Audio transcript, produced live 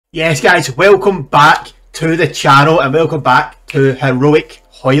Yes guys, welcome back to the channel and welcome back to Heroic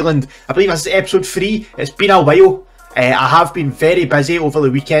Hojlund. I believe this is episode 3. It's been a while. I have been very busy over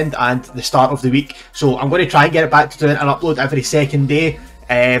the weekend and the start of the week, so I'm going to try and get it back to doing an upload every second day.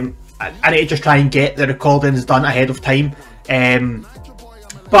 I need to just try and get the recordings done ahead of time.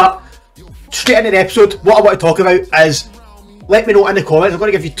 But straight into the episode, what I want to talk about is, let me know in the comments. I'm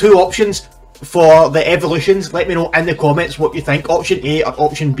going to give you two options for the evolutions. Let me know in the comments what you think, option A or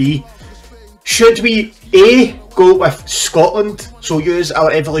option B. Should we A, go with Scotland, so use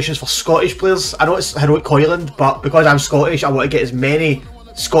our evolutions for Scottish players? I know it's Heroic Hojlund, but because I'm Scottish, I want to get as many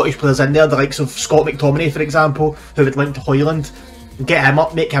Scottish players in there, the likes of Scott McTominay for example, who would link to Hojlund. Get him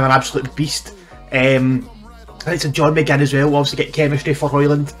up, make him an absolute beast. I think it's John McGinn as well, we'll obviously get chemistry for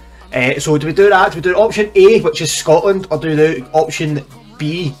Hojlund. So do we do that? Do we do option A, which is Scotland, or do we do option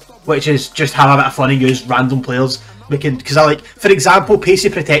B, which is just have a bit of fun and use random players? We can, because I like, for example, Pacey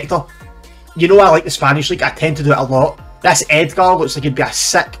Protector. You know I like the Spanish League, I tend to do it a lot. This Edgar looks like it'd be a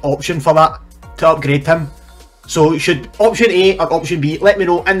sick option for that, to upgrade him. So should option A or option B? Let me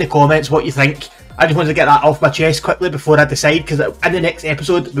know in the comments what you think. I just wanted to get that off my chest quickly before I decide, because in the next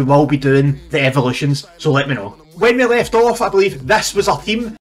episode we will be doing the evolutions, so let me know. When we left off, I believe this was our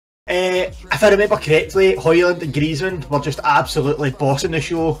team. If I remember correctly, Hojlund and Griezmann were just absolutely bossing the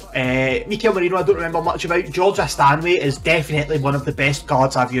show. Mikel Merino I don't remember much about. Georgia Stanway is definitely one of the best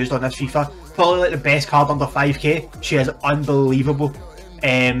cards I've used on this FIFA. Probably like the best card under 5k. She is unbelievable.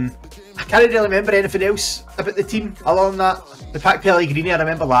 I can't really remember anything else about the team other than that. The pack Pellegrini, I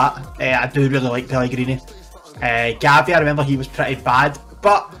remember that. I do really like Pellegrini. Gavi, I remember he was pretty bad.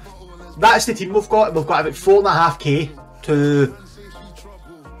 But that's the team we've got. We've got about 4.5k to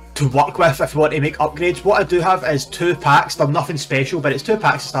work with if we want to make upgrades. What I do have is 2 packs. They're nothing special, but it's 2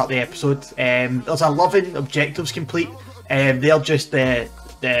 packs to start the episode. There's 11 objectives complete. They're just the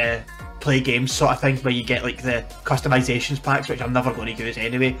play games sort of thing, where you get like the customizations packs, which I'm never going to use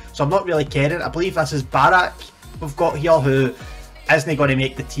anyway, so I'm not really caring. I believe this is Barak we've got here, who isn't going to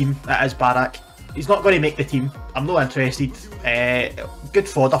make the team. It is Barak. He's not going to make the team. I'm not interested. Good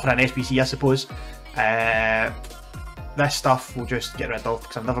fodder for an SBC, I suppose. This stuff we'll just get rid of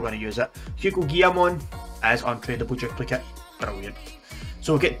because I'm never going to use it. Hugo Guillamon is untradeable duplicate. Brilliant.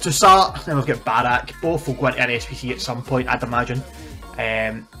 So we'll get Toussaint, then we've got Barak. Both will go into an SPC at some point, I'd imagine.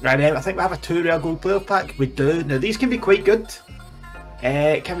 Right then, I think we have a 2 rare gold player pack. We do. Now these can be quite good.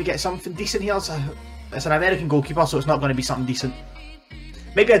 Can we get something decent here? It's an American goalkeeper, so it's not going to be something decent.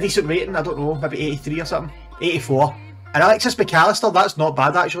 Maybe a decent rating, I don't know, maybe 83 or something. 84. And Alexis McAllister, that's not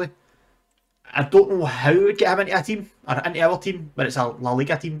bad actually. I don't know how we'd get him into a team, or into our team, but it's a La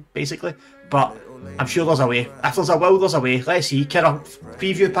Liga team, basically. But I'm sure there's a way. If there's a will, there's a way. Let's see, can a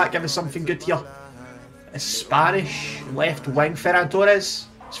preview pack give us something good here? It's Spanish, left wing, Ferran Torres.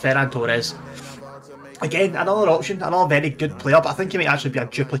 It's Ferran Torres. Again, another option, another very good player, but I think he might actually be a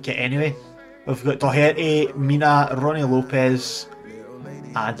duplicate anyway. We've got Doherty, Mina, Ronnie Lopez,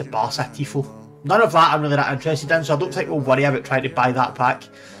 and the Barca Tifo. None of that I'm really that interested in, so I don't think we'll worry about trying to buy that pack.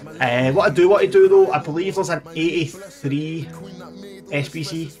 What I do want to do though, I believe there's an 83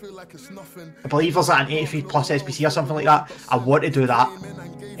 SBC. I believe there's an 83 plus SBC or something like that. I want to do that.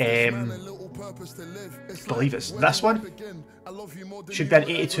 I believe it's this one. Should be an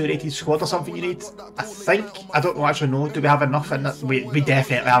 82 rated squad or something you need. I think. I don't actually know. Do we have enough in this? We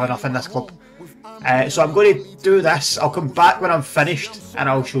definitely have enough in this club. So I'm going to do this. I'll come back when I'm finished and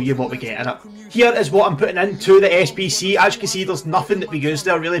I'll show you what we get in it. Here is what I'm putting into the SBC. As you can see, there's nothing that we used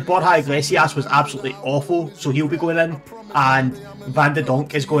there really. Borja Iglesias was absolutely awful, so he'll be going in. And Van de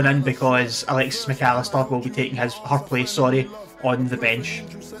Donk is going in because Alexis McAllister will be taking her place, on the bench.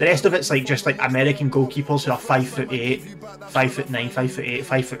 The rest of it's like just like American goalkeepers who are 5'8", 5'9", 5'8",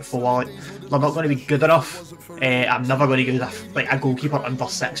 5'4". Like, they're not going to be good enough. I'm never going to use a goalkeeper under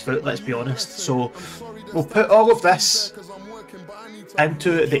 6 foot. Let's be honest. So we'll put all of this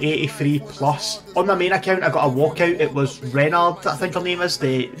into the 83 plus. On my main account I got a walkout. It was Renard, I think her name is,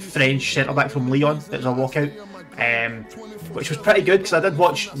 the French centre back from Lyon. It was a walkout, which was pretty good because I did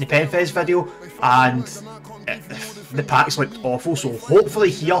watch the Penfez video and the packs looked awful, so hopefully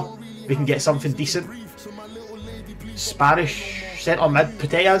here we can get something decent. Spanish centre mid,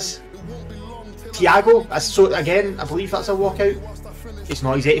 Putellas. Thiago, so again, I believe that's a walkout. It's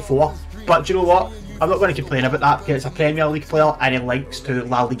not, he's 84. But do you know what? I'm not going to complain about that because it's a Premier League player and he links to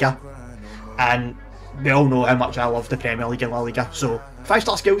La Liga. And we all know how much I love the Premier League and La Liga. So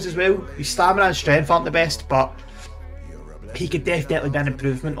 5-star skills as well. His stamina and strength aren't the best, but he could definitely be an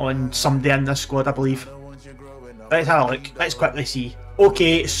improvement on somebody in this squad, I believe. Let's have a look. Let's quickly see.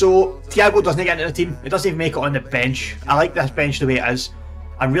 Okay, so Thiago doesn't get into the team. He doesn't even make it on the bench. I like this bench the way it is.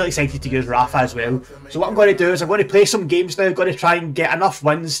 I'm really excited to use Rafa as well. So what I'm going to do is I'm going to play some games now. I'm going to try and get enough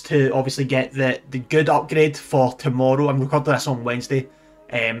wins to obviously get the good upgrade for tomorrow. I'm recording this on Wednesday,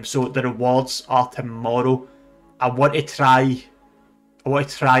 so the rewards are tomorrow. I want to try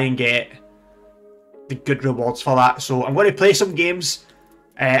and get the good rewards for that. So I'm going to play some games,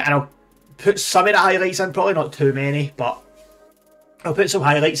 and I'll put some of the highlights in. Probably not too many, but I'll put some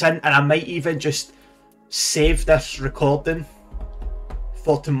highlights in, and I might even just save this recording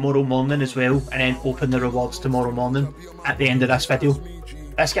for tomorrow morning as well, and then open the rewards tomorrow morning at the end of this video.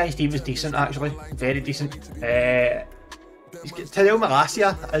 This guy's team is decent, actually, very decent. He's got Tadeo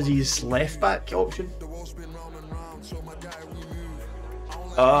Malacia as his left back option.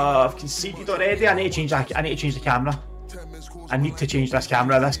 I've conceded already. I need to change that. I need to change the camera. I need to change this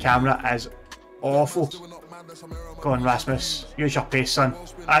camera. This camera is awful. Go on, Rasmus. Use your pace, son.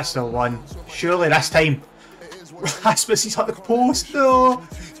 That's the one. Surely this time. Rasmus, he's at the post. No.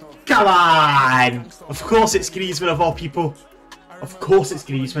 Come on. Of course it's Griezmann of all people. Of course it's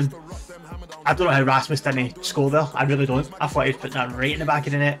Griezmann. I don't know how Rasmus didn't score there. I really don't. I thought he'd put that right in the back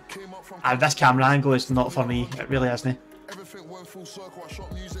of the net. And this camera angle is not for me. It really isn't.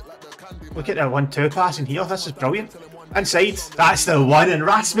 Look at the 1-2 passing here. This is brilliant. Inside. That's the one. And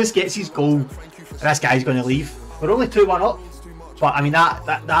Rasmus gets his goal. And this guy's going to leave. We're only 2-1 up. But I mean,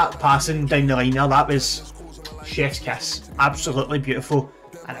 that passing down the line there, that was chef's kiss. Absolutely beautiful.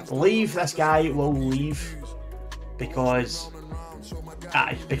 And I believe this guy will leave because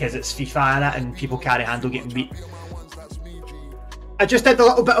it's FIFA in it and people can't handle getting beat. I just did a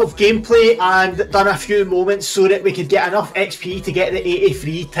little bit of gameplay and done a few moments so that we could get enough XP to get the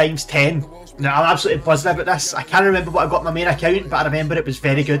 83 times 10. Now I'm absolutely buzzing about this. I can't remember what I got on my main account, but I remember it was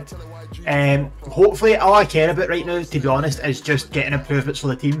very good. Hopefully all I care about right now, to be honest, is just getting improvements for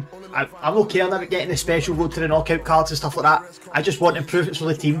the team. I'm not caring about getting the special road to the knockout cards and stuff like that. I just want improvements for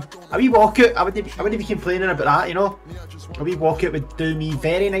the team. A wee walkout, I wouldn't be complaining about that, you know. A wee walkout would do me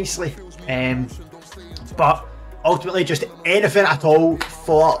very nicely. But ultimately, just anything at all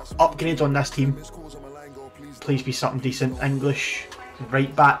for upgrades on this team. Please be something decent. English,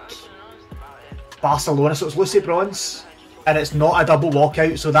 right back, Barcelona. So it's Lucy Bronze, and it's not a double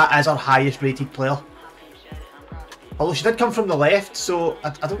walkout, so that is our highest rated player. Although she did come from the left, so I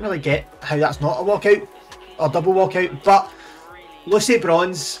don't really get how that's not a walkout or double walkout. But Lucy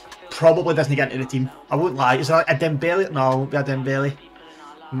Bronze probably doesn't get into the team. I won't lie. Is there a Dembele? No, it won't be a Dembele.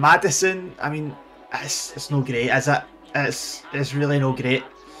 Madison. I mean, it's no great, is it? It's really no great.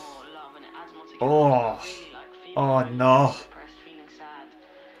 Oh no.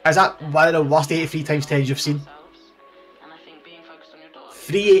 Is that one of the worst 83 times 10s you've seen?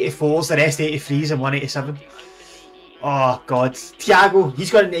 3 84s, the rest 83s and 187. Oh god. Thiago, he's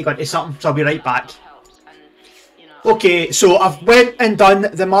going to go into something, so I'll be right back. Okay, so I've went and done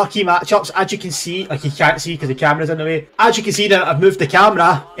the marquee matchups. As you can see, like you can't see because the camera's in the way. As you can see now, I've moved the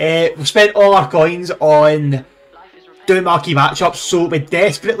camera. We've spent all our coins on doing marquee matchups, so we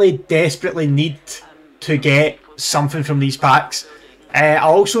desperately need to get something from these packs. I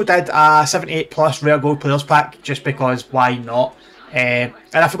also did a 78 plus rare gold players pack just because why not? And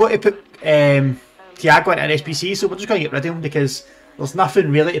I forgot to put Thiago into an SBC, so we're just going to get rid of him because there's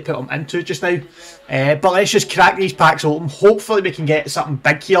nothing really to put him into just now. But let's just crack these packs open. Hopefully we can get something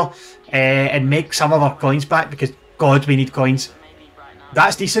big here and make some of our coins back because god we need coins.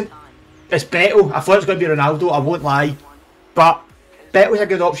 That's decent. It's Beto. I thought it was going to be Ronaldo, I won't lie. But Beto's a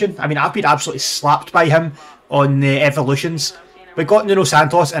good option. I mean, I've been absolutely slapped by him on the evolutions. We got Nuno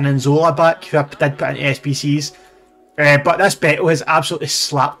Santos and Nzola back, who I did put into SBCs. But this Beto has absolutely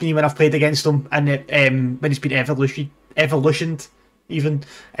slapped me when I've played against him and when he's been evolutioned even.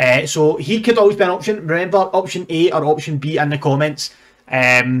 So he could always be an option. Remember, option A or option B in the comments.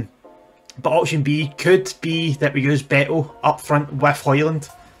 But option B could be that we use Beto up front with Hojlund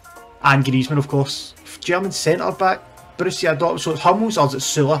and Griezmann, of course. German centre back, Borussia Dortmund. So it's Hummels or is it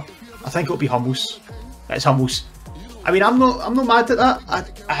Sula? I think it'll be Hummels. It's Hummels. I mean, I'm not mad at that.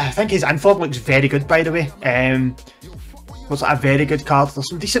 I think his inform looks very good, by the way. Looks like a very good card. There's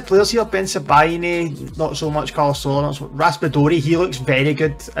some decent players here. Ben Sabaini, not so much. Carlos Soler, not so much. Raspadori, he looks very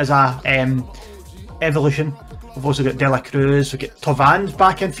good as a evolution. We've also got De La Cruz. We've got Tovans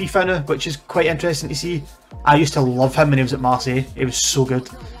back in FIFA now, which is quite interesting to see. I used to love him when he was at Marseille. He was so good.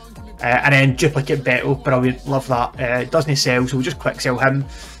 And then duplicate Beto, brilliant. Love that. Doesn't sell, so we'll just quick sell him.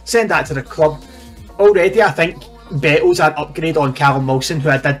 Send that to the club. Already, I think Beto's an upgrade on Callum Wilson, who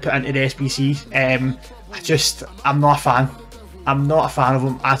I did put into the SBC. I'm not a fan. I'm not a fan of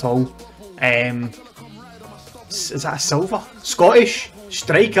him at all. Is that a silver? Scottish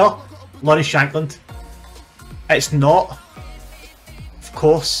striker, Lawrence Shankland. It's not. of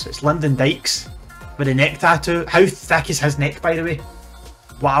course, it's Lyndon Dykes with a neck tattoo. How thick is his neck, by the way?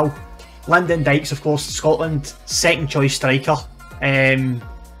 Wow. Lyndon Dykes, of course, Scotland second choice striker. I'd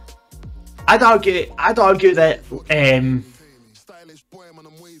argue that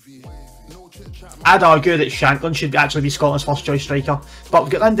Shankland should actually be Scotland's first choice striker. But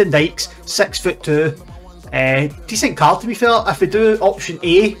we've got Lyndon Dykes, 6'2". Decent card, to be fair. If we do option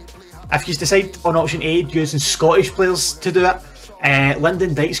A, if you decide on option A using Scottish players to do it,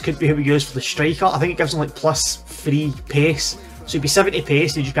 Lyndon Dykes could be who we use for the striker. I think it gives him like +3 pace. So he'd be 70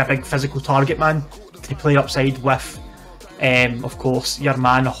 pace, he'd just be a big physical target man to play upside with, of course, your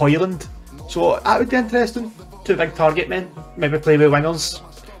man Hojlund. So that would be interesting. 2 big target men, maybe play with wingers,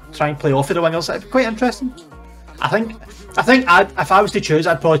 try and play off of the wingers. That'd be quite interesting. I think if I was to choose,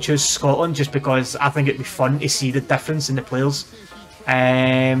 I'd probably choose Scotland just because I think it'd be fun to see the difference in the players.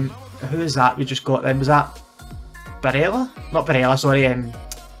 Who is that we just got then? Was that Barella? Not Barella, sorry,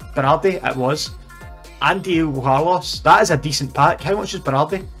 Berardi, it was. Andy Carlos, that is a decent pack. How much is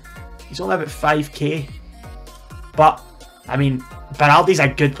Berardi? He's only about 5k. But, I mean, Berardi's a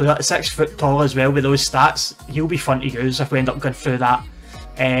good player, 6 foot tall as well with those stats. He'll be fun to use if we end up going through that.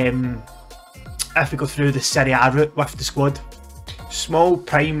 If we go through the Serie A route with the squad. Small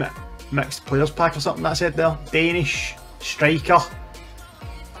prime mixed players pack or something that said there. Danish striker.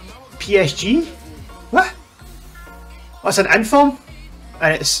 PSG? What? What's an inform?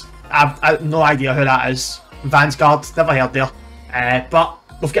 And it's I have no idea who that is. Vansgaard, never heard there. But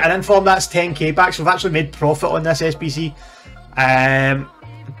we've got an inform that's 10k back, so we've actually made profit on this SBC.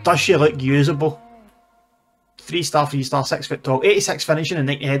 Does she look usable? 3-star, 3-star, 6 foot tall, 86 finishing and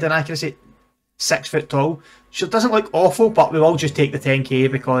 90 heading accuracy, 6 foot tall. She doesn't look awful, but we will just take the 10k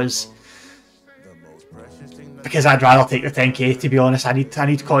because I'd rather take the 10k, to be honest. I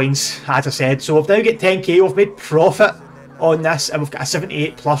need coins, as I said. So we've now got 10k, we've made profit on this, and we've got a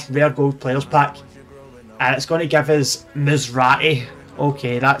 78 plus rare gold players pack, and it's going to give us Mizrahi.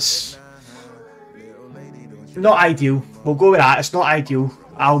 Okay, that's not ideal. We'll go with that. It's not ideal.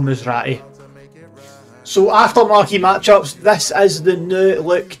 Al Mizrahi. So after marquee matchups, this is the new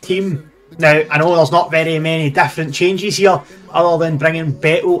look team. Now I know there's not very many different changes here, other than bringing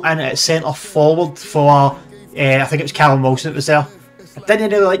Beto in at centre forward for I think it was Callum Wilson that was there. I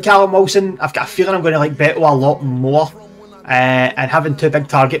didn't really like Callum Wilson. I've got a feeling I'm going to like Beto a lot more. And having 2 big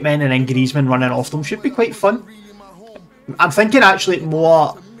target men and then Griezmann running off them should be quite fun. I'm thinking actually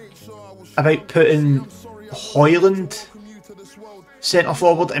more about putting Hojlund centre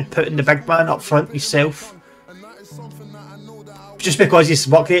forward and putting the big man up front himself. Just because his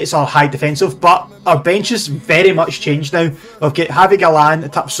work rates are high defensive, but our bench is very much changed now. We've got Javi Galán,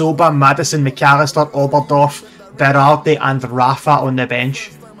 Tapsoba, Madison, McAllister, Oberdorf, Berardi and Rafa on the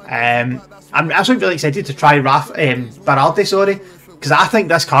bench. I'm actually really excited to try Berardi, sorry, because I think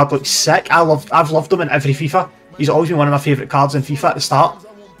this card looks sick. I've loved him in every FIFA. He's always been one of my favourite cards in FIFA at the start,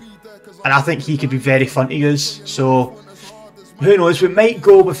 and I think he could be very fun to use. So who knows? We might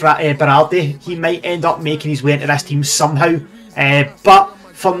go with Berardi. He might end up making his way into this team somehow. But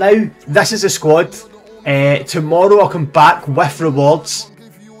for now, this is the squad. Tomorrow I'll come back with rewards.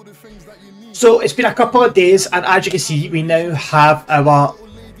 So it's been a couple of days, and as you can see, we now have our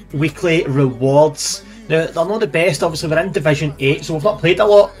weekly rewards. Now they're not the best, obviously we're in Division 8, so we've not played a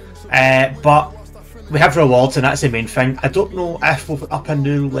lot, but we have rewards and that's the main thing. I don't know if we've up a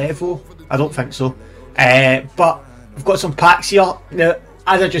new level, I don't think so, but we've got some packs here. Now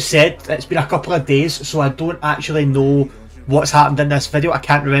as I just said, it's been a couple of days, so I don't actually know what's happened in this video. I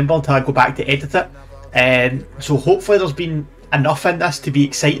can't remember until I go back to edit it, so hopefully there's been enough in this to be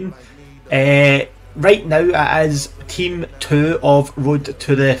exciting. Right now it is Team 2 of Road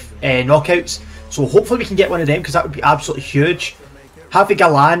to the Knockouts, so hopefully we can get one of them because that would be absolutely huge. Javi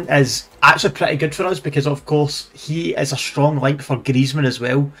Galán is actually pretty good for us because of course he is a strong link for Griezmann as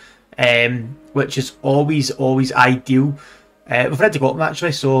well, which is always ideal. We've already got him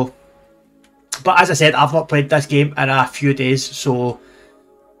actually, so, but as I said, I've not played this game in a few days, so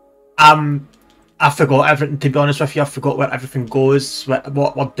I forgot everything, to be honest with you. I forgot where everything goes,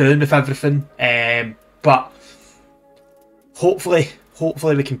 what we're doing with everything. But hopefully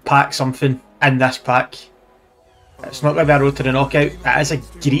we can pack something in this pack. It's not going to be a Road to the Knockout. It is a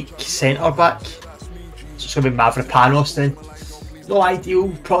Greek centre back, so it's going to be Mavropanos then. No ideal.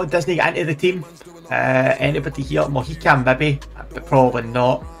 Probably doesn't get into the team. Anybody here? Mohican maybe, but probably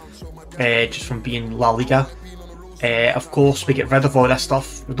not. Just from being La Liga. Of course, we get rid of all this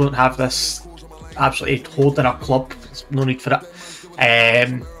stuff. We don't have this absolutely holding our club. There's no need for it.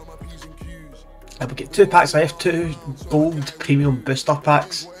 And we get 2 packs left, 2 gold premium booster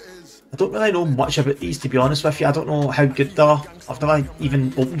packs. I don't really know much about these, to be honest with you. I don't know how good they are. I've never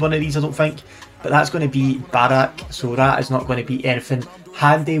even opened one of these, I don't think. But that's going to be Barak, so that is not going to be anything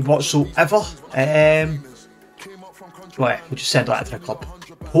handy whatsoever. Well, we'll just send that to the club.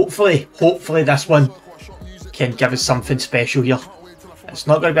 Hopefully this one can give us something special here. It's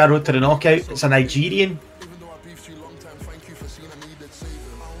not going to be a road to the knockout. It's a Nigerian.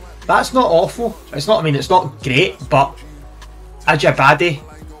 That's not awful. It's not. I mean, it's not great, but Ajabade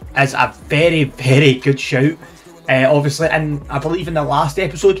is a very, very good shout. Obviously, and I believe in the last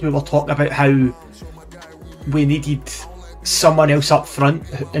episode we were talking about how we needed someone else up front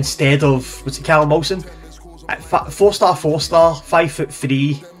instead of, was it Callum Wilson? 4-star,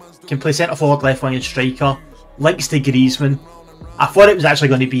 5'3", can play centre forward, left wing and striker, links to Griezmann. I thought it was actually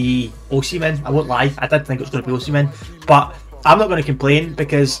going to be Osimhen, I won't lie, I did think it was going to be Osimhen, but I'm not going to complain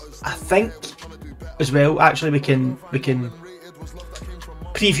because I think as well, actually we can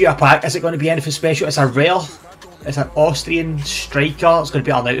preview a pack. Is it going to be anything special? It's a rare, it's an Austrian striker. It's going to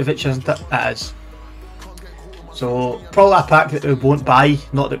be Arnautovic, isn't it? It is. So probably a pack that we won't buy,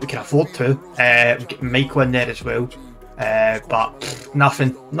 not that we can afford to. We get Michael in there as well, but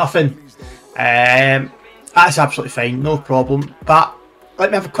nothing. That's absolutely fine, no problem. But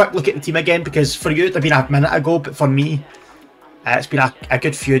let me have a quick look at the team again, because for you it would have been a minute ago, but for me it's been a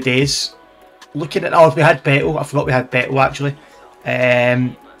good few days. Looking at, oh, we had Beto. I forgot we had Beto actually.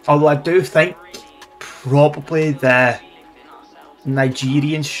 Although I do think probably the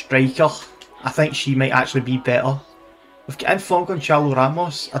Nigerian striker, I think she might actually be better. We've got in Gonçalo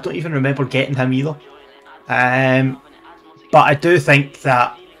Ramos. I don't even remember getting him either. But I do think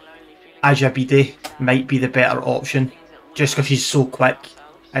that Ajabide might be the better option, just because she's so quick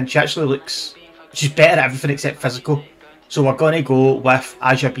and she actually looks, she's better at everything except physical. So we're going to go with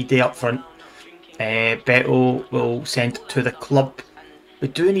Ajabide up front. Beto will send to the club. We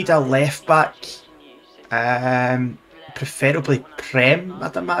do need a left back, preferably Prem,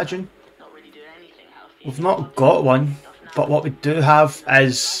 I'd imagine. We've not got one, but what we do have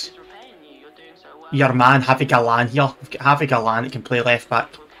is your man Javi Galan here. We've got Javi Galan that can play left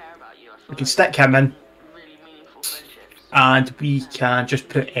back. We can stick him in, and we can just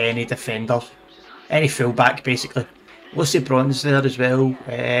put any defender, any fullback basically. Lucy Bronze there as well.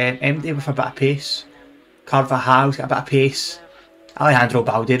 MD with a bit of pace. Carvajal's got a bit of pace. Alejandro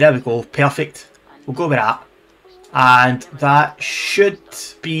Balde, there we go, perfect. We'll go with that. And that should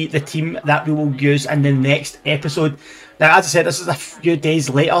be the team that we will use in the next episode. Now, as I said, this is a few days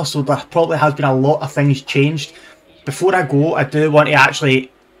later, so there probably has been a lot of things changed. Before I go, I do want to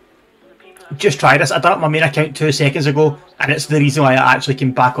actually just try this. I done it on my main account 2 seconds ago, and it's the reason why I actually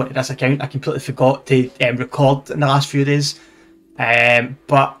came back onto this account. I completely forgot to record in the last few days.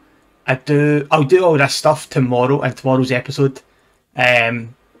 But I'll do all this stuff tomorrow in tomorrow's episode.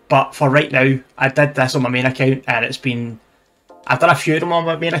 But for right now, I did this on my main account, and I've done a few of them on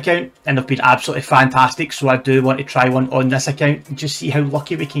my main account, and they've been absolutely fantastic. So I do want to try one on this account and just see how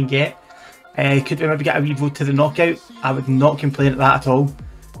lucky we can get. Could we maybe get a wee vote to the knockout? I would not complain at that at all.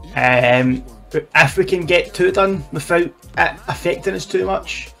 If we can get 2 done without it affecting us too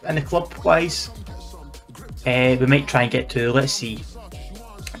much in the club wise, we might try and get 2. Let's see.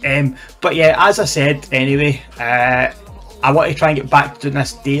 But yeah, as I said anyway, I want to try and get back to doing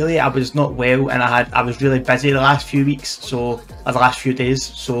this daily. I was not well, and I was really busy the last few weeks, or the last few days,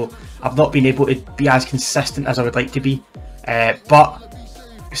 so I've not been able to be as consistent as I would like to be. But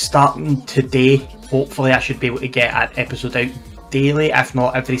starting today, hopefully I should be able to get an episode out daily, if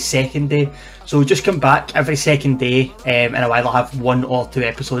not every second day. So just come back every second day, in a while I'll have 1 or 2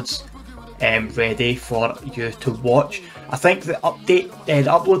 episodes ready for you to watch. I think the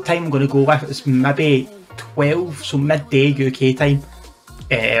upload time I'm going to go with is maybe 12, so midday UK time.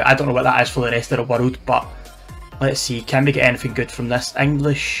 I don't know what that is for the rest of the world, but let's see, can we get anything good from this?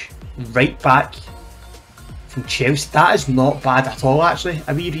 English right back from Chelsea, that is not bad at all actually.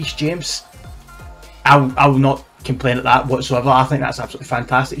 A wee Reece James, I'll not complain at that whatsoever. I think that's absolutely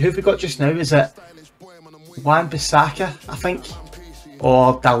fantastic. Who have we got just now? Is it Wan-Bissaka, I think,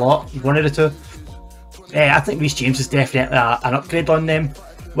 or Dalot, one of the two? I think Reece James is definitely an upgrade on them.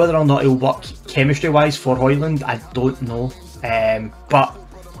 Whether or not it'll work chemistry wise for Hojlund, I don't know. But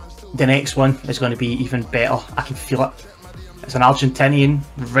the next one is going to be even better. I can feel it. It's an Argentinian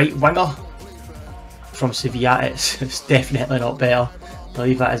right winger from Sevilla. It's definitely not better. I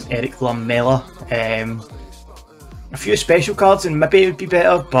believe that is Eric Lamela. A few special cards and maybe it would be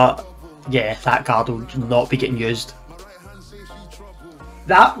better, but yeah, that card will not be getting used.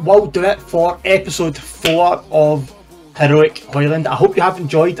 That will do it for episode 4 of Heroic Hojlund. I hope you have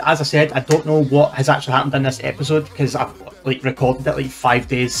enjoyed. As I said, I don't know what has actually happened in this episode because I've like recorded it like 5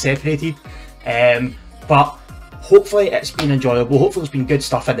 days separated. But hopefully it's been enjoyable. Hopefully there's been good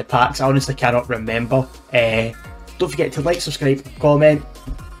stuff in the packs. I honestly cannot remember. Don't forget to like, subscribe, comment.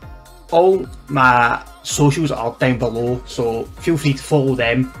 All my socials are down below, so feel free to follow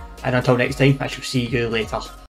them. And until next time, I shall see you later.